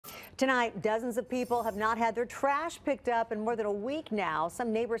Tonight, dozens of people have not had their trash picked up in more than a week now.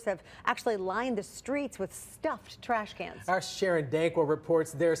 Some neighbors have actually lined the streets with stuffed trash cans. Our Sharon Dankwa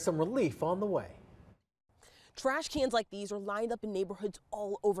reports there's some relief on the way. Trash cans like these are lined up in neighborhoods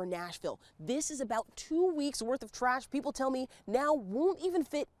all over Nashville. This is about 2 weeks worth of trash people tell me now won't even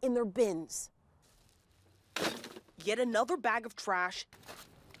fit in their bins. Yet another bag of trash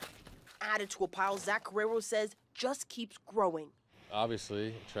added to a pile Zach Carrero says just keeps growing.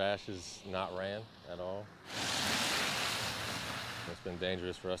 Obviously, trash is not ran at all. It's been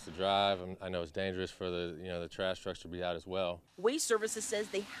dangerous for us to drive. I know it's dangerous for the trash trucks to be out as well. Waste Services says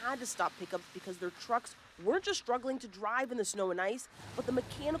they had to stop pickups because their trucks weren't just struggling to drive in the snow and ice, but the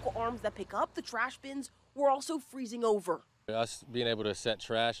mechanical arms that pick up the trash bins were also freezing over. Us being able to set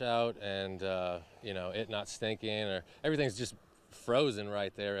trash out and it not stinking, or everything's just frozen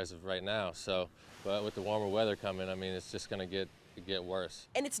right there as of right now. So, but with the warmer weather coming, I mean, it's just going to get worse.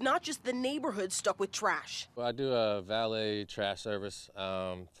 And it's not just the neighborhood stuck with trash. Well, I do a valet trash service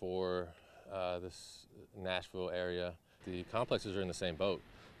for this Nashville area. The complexes are in the same boat.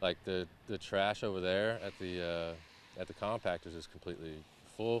 Like the trash over there at the compactors is completely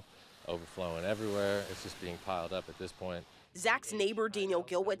full, overflowing everywhere. It's just being piled up at this point. Zach's neighbor, Daniel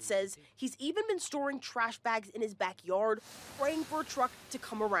Gilwett, says he's even been storing trash bags in his backyard, praying for a truck to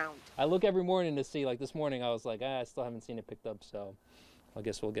come around. I look every morning to see, like this morning, I was like, I still haven't seen it picked up, so I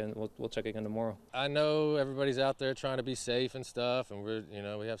guess we'll check again tomorrow. I know everybody's out there trying to be safe and stuff, and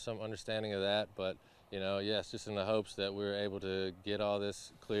we have some understanding of that, but yes, just in the hopes that we're able to get all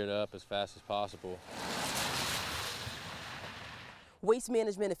this cleared up as fast as possible. Waste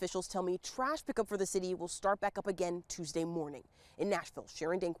management officials tell me trash pickup for the city will start back up again Tuesday morning. In Nashville,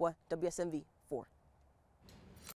 Sharon Dankwa, WSMV 4.